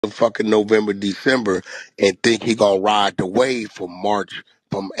fucking November, December, and think he gonna ride the wave from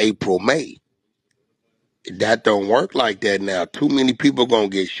April, May. That don't work like that now. Too many people gonna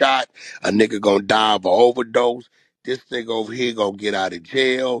get shot. A nigga gonna die of an overdose. This nigga over here gonna get out of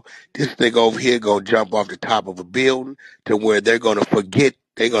jail. This nigga over here gonna jump off the top of a building to where they're gonna forget.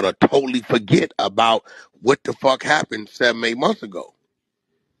 They're gonna totally forget about what the fuck happened 7, 8 months ago.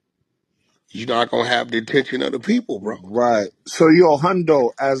 You're not gonna have the attention of the people, bro. Right. So yo,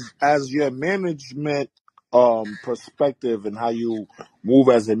 Hundo, as your management perspective and how you move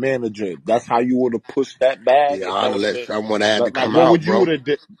as a manager, that's how you would have pushed that bag Yeah, if I'd that have would have let been someone had to like come what out, would you would bro. have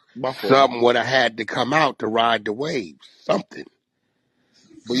did? My fault, my Something fault. would have had to come out to ride the wave. Something.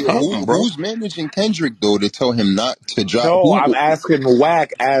 But yo, Something, bro. who's managing Kendrick though to tell him not to drop? No, I'm Who? asking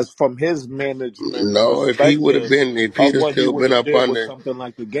Wack as from his management No, if he would have perspective been, if of he'd have what he still would been have up did with under, something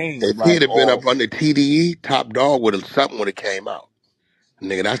like the game, if he'd like have been or up under TDE, Top Dog would have, something would have came out.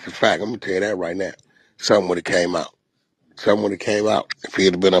 Nigga, that's the fact. I'm gonna tell you that right now. Something would have came out. Something would have came out if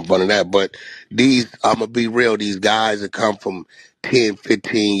he'd have been up under that. But I'm gonna be real, these guys that come from 10,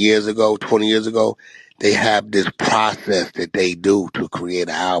 15 years ago, 20 years ago, they have this process that they do to create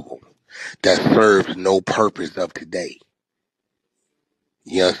an album that serves no purpose of today.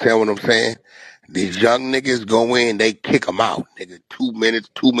 You understand what I'm saying? These young niggas go in, they kick them out. Nigga, 2 minutes,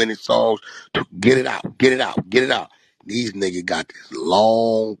 2 minute songs, get it out, get it out, get it out. These niggas got this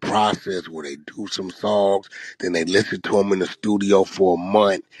long process where they do some songs, then they listen to them in the studio for a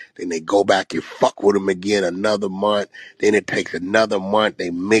month, then they go back and fuck with them again another month, then it takes another month, they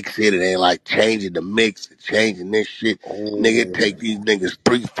mix it, and they like changing the mix, changing this shit. Nigga, it take oh, these niggas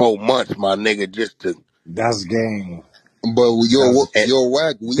 3, 4 months, my nigga, just to, that's game. But That's yo,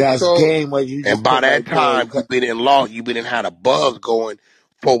 Wack, we that's saw. game. What you and just by put that right there. time, you've been in had a buzz going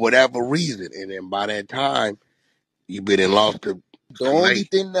for whatever reason. And then by that time, you've been in lost to The too only late.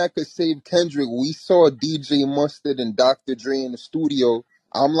 thing that could save Kendrick, we saw DJ Mustard and Dr. Dre in the studio.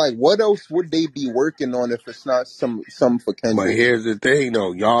 I'm like, what else would they be working on if it's not some for But Kendrick? here's the thing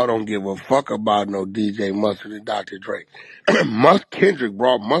though, y'all don't give a fuck about no DJ Mustard and Dr. Dre. Kendrick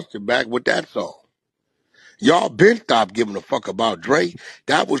brought Mustard back with that song. Y'all been stopped giving a fuck about Dre.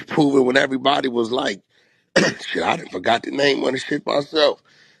 That was proven when everybody was like, shit, I done forgot the name of the shit myself.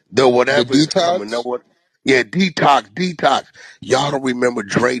 The The whatever is coming. Know Detox? what? Yeah, detox. Y'all don't remember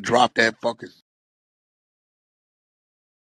Dre dropped that fucking